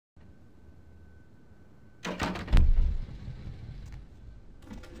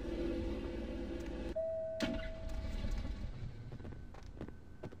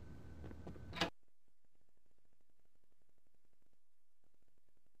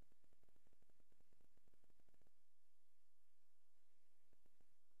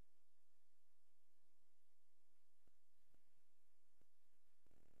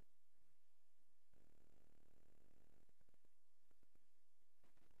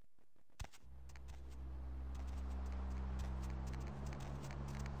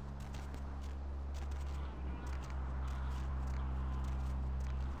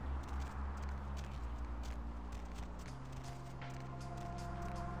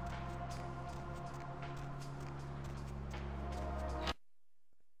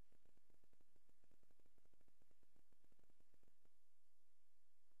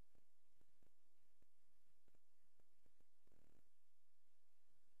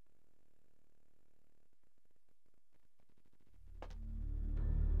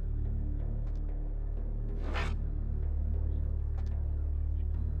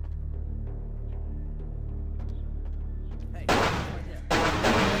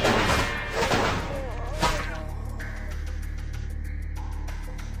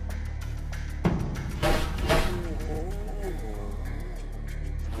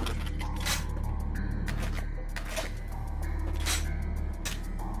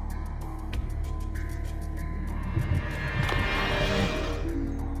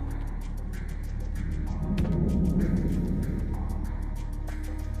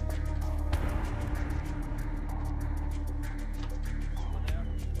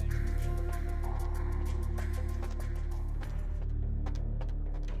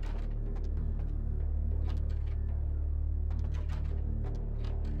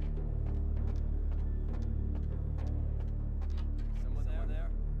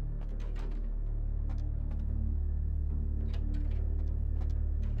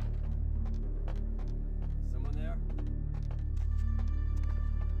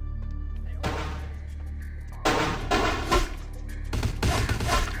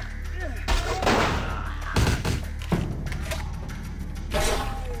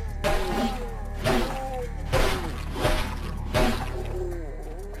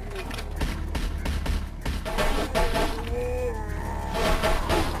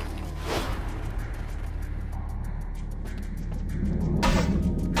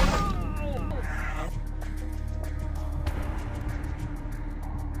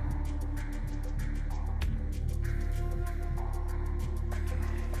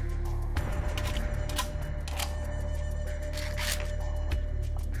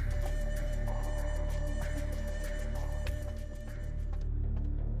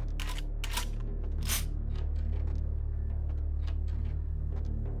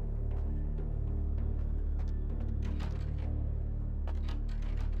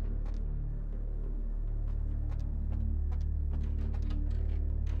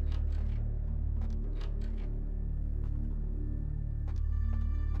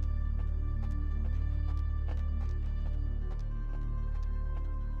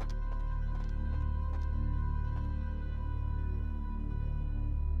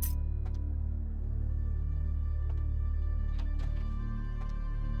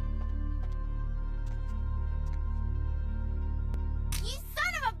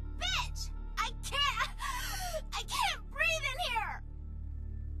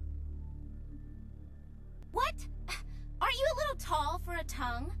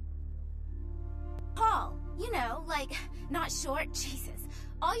You know, like, not short. Jesus.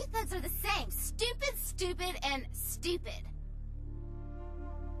 All you thugs are the same. Stupid, stupid, and stupid.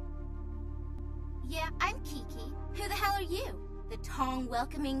 Yeah, I'm Kiki. Who the hell are you? The Tong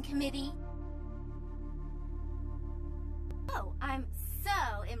Welcoming Committee? Oh, I'm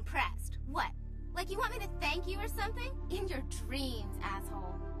so impressed. What? Like you want me to thank you or something? In your dreams,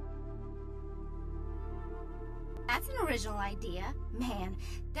 asshole. That's an original idea. Man,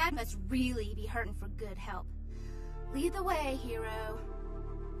 Dad must really be hurting for good help. Lead the way, hero.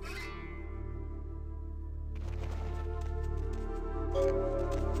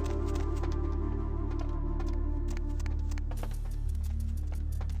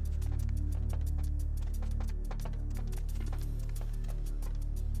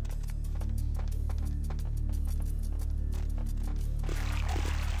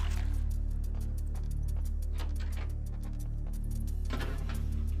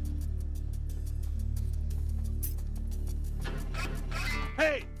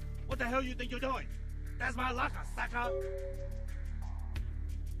 Hey! What the hell you think you're doing? That's my locker, sucker!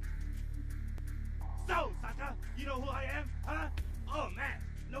 So, sucker, you know who I am, huh? Oh, man,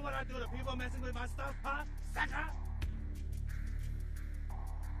 know what I do to people messing with my stuff, huh? Sucker!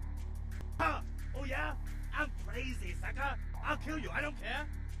 Huh? Oh, yeah? I'm crazy, sucker! I'll kill you, I don't care!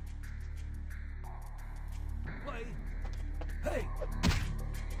 Wait. Hey!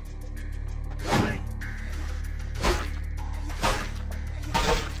 Hey!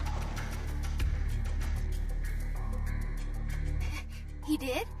 He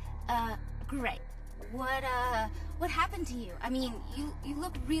did? Great. What happened to you? I mean, you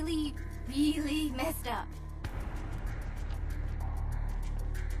look really, really messed up.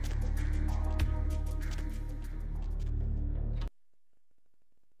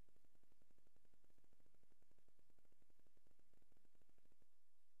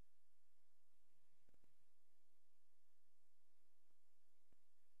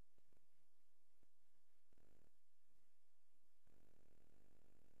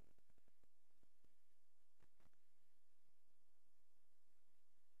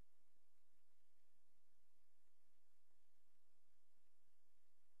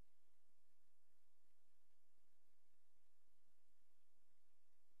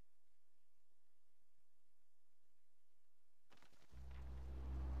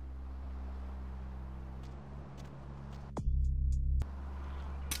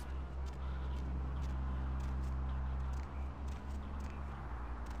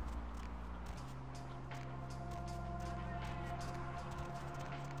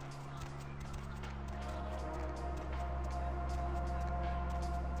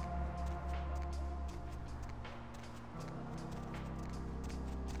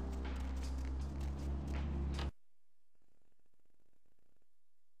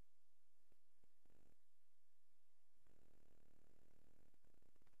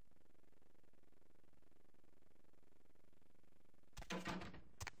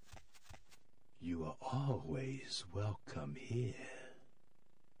 You are always welcome here.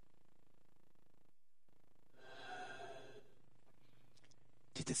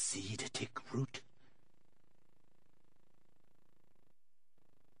 Did the seed take root?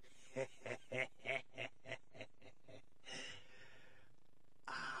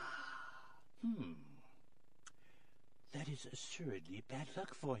 That is assuredly bad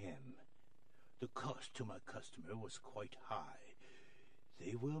luck for him. The cost to my customer was quite high.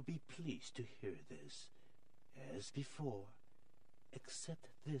 They will be pleased to hear this. As before, accept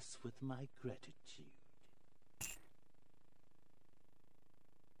this with my gratitude.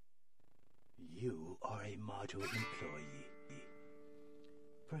 You are a model employee.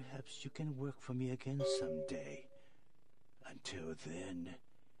 Perhaps you can work for me again someday. Until then,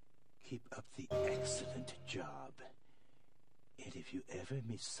 keep up the excellent job. And if you ever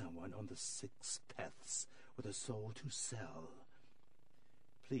meet someone on the 6 paths with a soul to sell,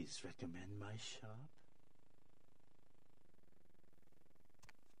 please recommend my shop.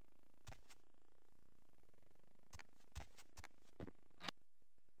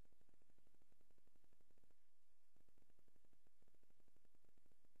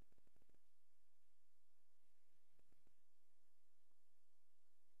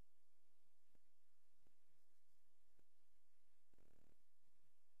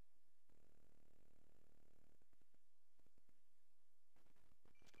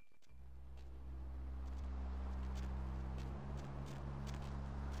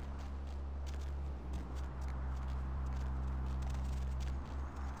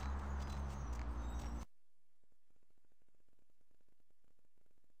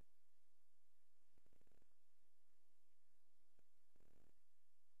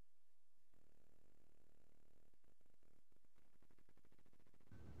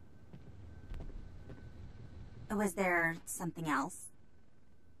 Was there something else?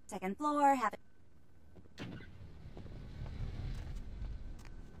 Second floor, have it...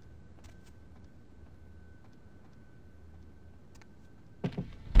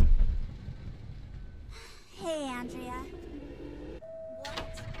 Hey, Andrea.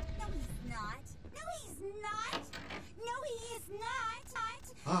 What? No, he's not. No, he's not. No, he is not.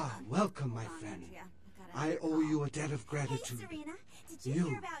 Ah, welcome, my friend. Andrea. I owe you a debt of gratitude. Hey, Serena. Did you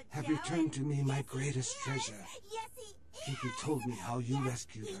hear about have Joe returned to me my Yes, he greatest is. treasure. Yes, he is. Kiki told me how you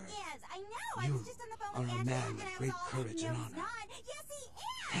rescued he her. Is. I know. I You was just on the phone with are a Andrea, man and of I was great all, courage no, and he's honor. not. Yes, he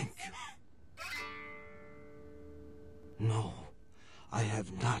is. Thank you. No, I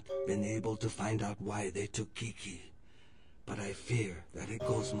have not been able to find out why they took Kiki. But I fear that it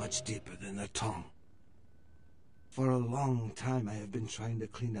goes much deeper than the tongue. For a long time I have been trying to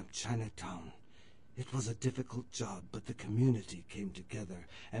clean up Chinatown. It was a difficult job, but the community came together,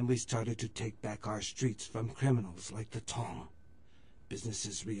 and we started to take back our streets from criminals like the Tong.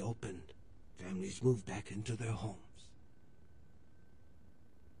 Businesses reopened. Families moved back into their homes.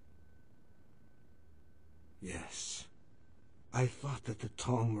 Yes. I thought that the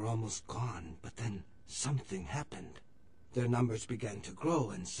Tong were almost gone, but then something happened. Their numbers began to grow,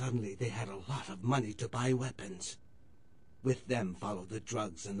 and suddenly they had a lot of money to buy weapons. With them followed the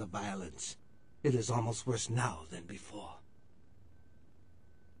drugs and the violence. It is almost worse now than before.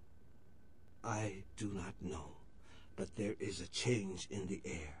 I do not know, but there is a change in the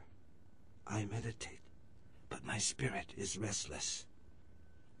air. I meditate, but my spirit is restless.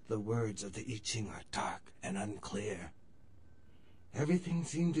 The words of the I Ching are dark and unclear. Everything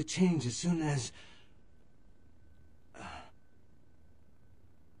seemed to change as soon as...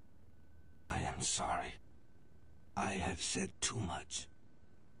 I am sorry. I have said too much.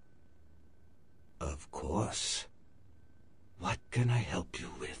 Of course. What can I help you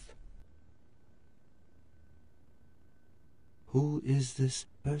with? Who is this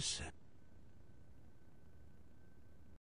person?